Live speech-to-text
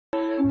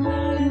Hey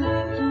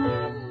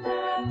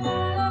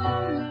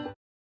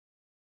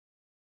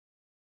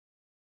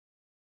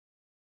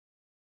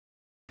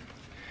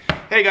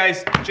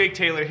guys,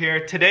 Jakextaylor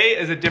here. Today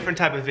is a different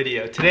type of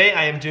video. Today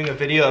I am doing a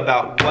video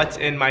about what's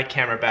in my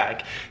camera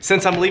bag.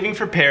 Since I'm leaving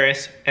for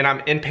Paris, and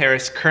I'm in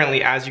Paris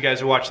currently as you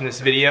guys are watching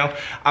this video,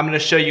 I'm gonna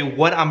show you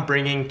what I'm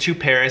bringing to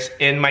Paris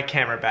in my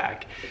camera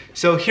bag.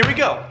 So here we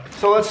go.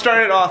 So let's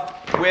start it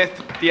off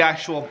with the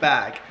actual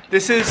bag.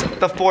 This is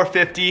the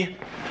 450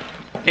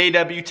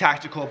 AW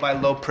Tactical by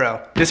Pro.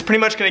 This is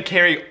pretty much gonna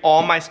carry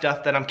all my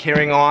stuff that I'm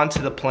carrying on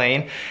to the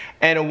plane,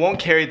 and it won't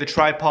carry the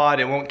tripod,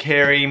 it won't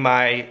carry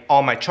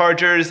all my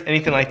chargers,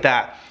 anything like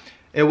that.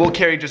 It will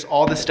carry just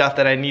all the stuff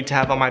that I need to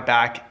have on my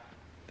back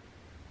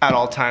at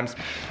all times.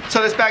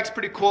 So this bag's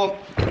pretty cool.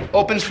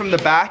 Opens from the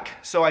back,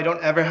 so I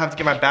don't ever have to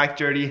get my back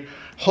dirty.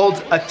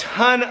 Holds a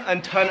ton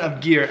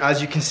of gear,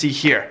 as you can see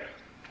here.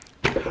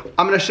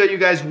 I'm gonna show you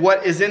guys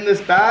what is in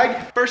this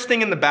bag. First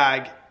thing in the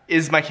bag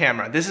is my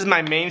camera. This is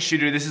my main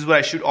shooter. This is what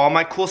I shoot all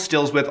my cool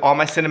stills with, all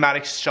my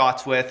cinematic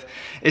shots with.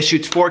 It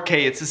shoots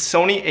 4K. It's a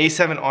Sony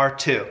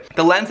A7R II.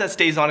 The lens that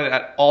stays on it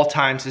at all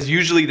times is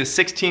usually the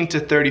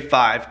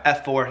 16-35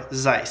 f4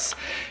 Zeiss.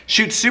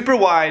 Shoots super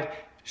wide,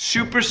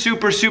 super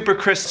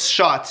crisp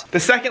shots. The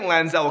second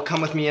lens that will come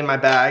with me in my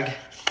bag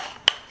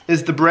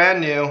is the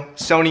brand new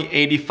Sony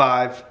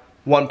 85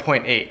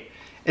 1.8.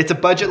 It's a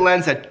budget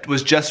lens that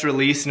was just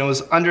released and it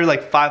was under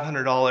like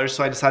 $500,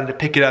 so I decided to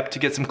pick it up to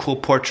get some cool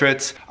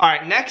portraits. All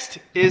right, next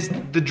is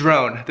the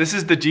drone. This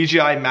is the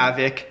DJI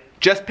Mavic.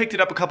 Just picked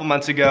it up a couple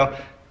months ago.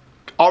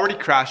 Already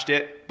crashed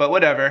it, but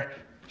whatever.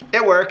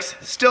 It works,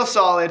 still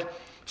solid.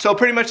 So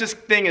pretty much this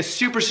thing is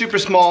super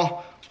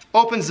small.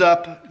 Opens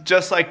up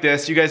just like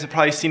this. You guys have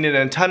probably seen it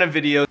in a ton of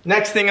videos.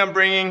 Next thing I'm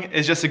bringing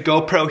is just a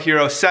GoPro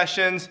Hero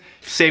Sessions.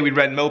 Say we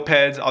rent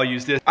mopeds, I'll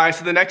use this. All right,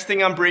 so the next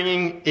thing I'm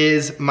bringing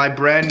is my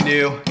brand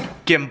new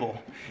gimbal.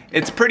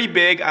 It's pretty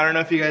big, I don't know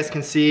if you guys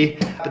can see,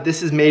 but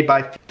this is made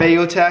by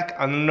Feiyu.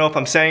 I don't know if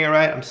I'm saying it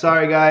right, I'm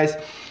sorry guys.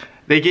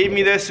 They gave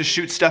me this to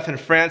shoot stuff in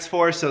France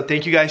for, so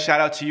thank you guys, shout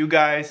out to you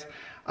guys.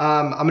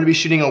 I'm gonna be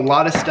shooting a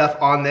lot of stuff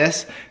on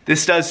this.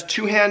 This does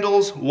 2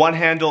 handles, 1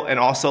 handle, and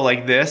also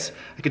like this.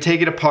 I could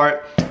take it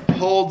apart.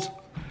 Holds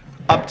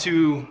up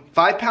to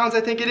 5 pounds, I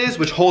think it is,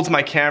 which holds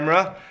my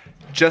camera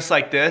just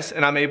like this,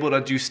 and I'm able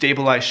to do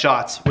stabilized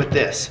shots with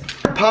this.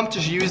 Pumped to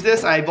use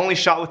this. I've only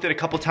shot with it a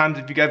couple times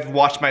if you guys have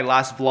watched my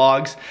last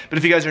vlogs, but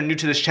if you guys are new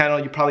to this channel,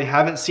 you probably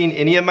haven't seen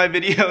any of my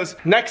videos.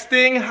 Next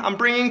thing I'm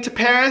bringing to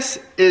Paris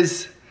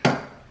is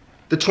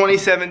the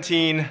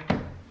 2017,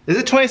 is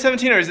it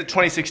 2017 or is it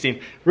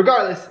 2016?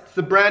 Regardless, it's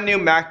the brand new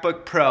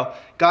MacBook Pro.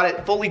 Got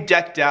it fully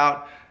decked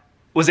out.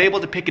 Was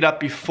able to pick it up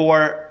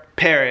before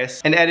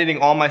Paris and editing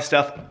all my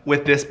stuff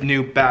with this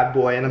new bad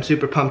boy, and I'm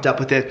super pumped up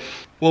with it.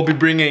 We'll be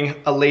bringing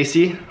a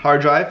lacy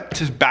hard drive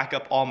to back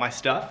up all my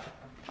stuff.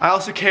 I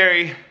also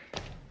carry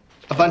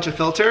a bunch of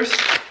filters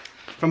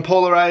from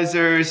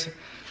polarizers,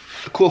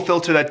 a cool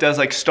filter that does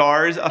like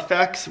stars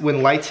effects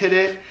when lights hit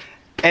it,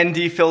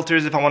 ND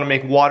filters if I want to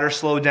make water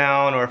slow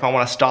down or if I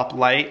want to stop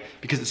light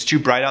because it's too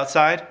bright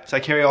outside. So I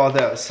carry all of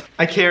those.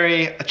 I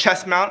carry a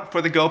chest mount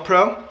for the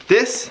GoPro.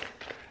 This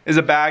is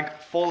a bag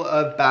full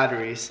of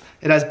batteries.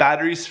 It has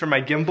batteries for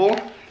my gimbal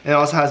and it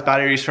also has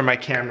batteries for my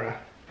camera.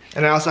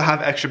 And I also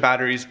have extra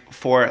batteries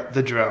for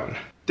the drone.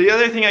 The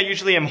other thing I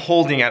usually am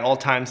holding at all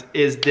times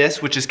is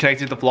this, which is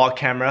connected to the vlog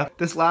camera.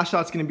 This last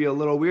shot's gonna be a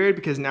little weird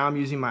because now I'm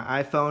using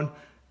my iPhone.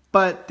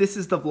 But this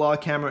is the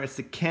vlog camera. It's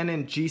the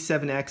Canon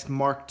G7X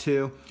Mark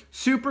II.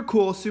 Super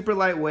cool, super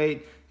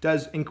lightweight,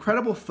 does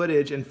incredible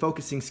footage and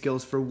focusing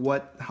skills for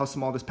how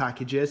small this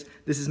package is.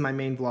 This is my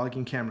main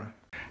vlogging camera.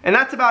 And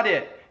that's about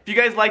it. If you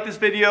guys like this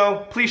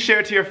video, please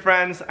share it to your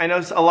friends. I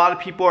know a lot of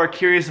people are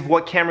curious of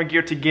what camera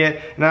gear to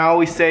get, and I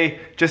always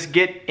say, just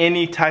get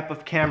any type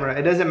of camera.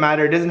 It doesn't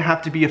matter, it doesn't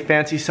have to be a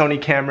fancy Sony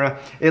camera.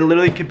 It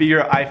literally could be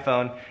your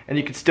iPhone, and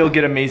you could still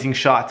get amazing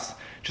shots.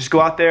 Just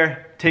go out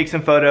there, take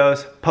some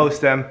photos,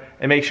 post them,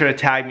 and make sure to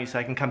tag me so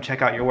I can come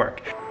check out your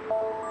work.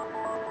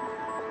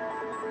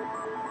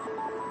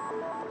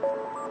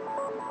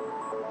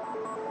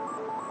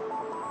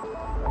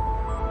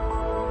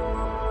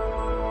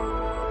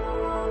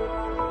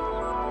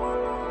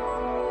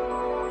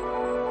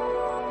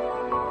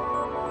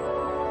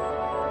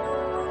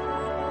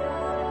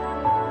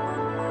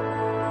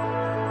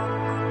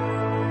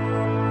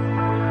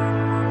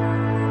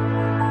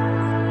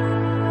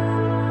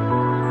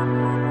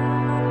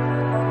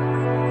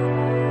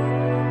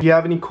 If you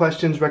have any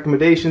questions,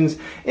 recommendations,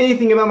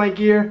 anything about my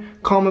gear,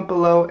 comment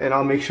below and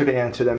I'll make sure to answer them.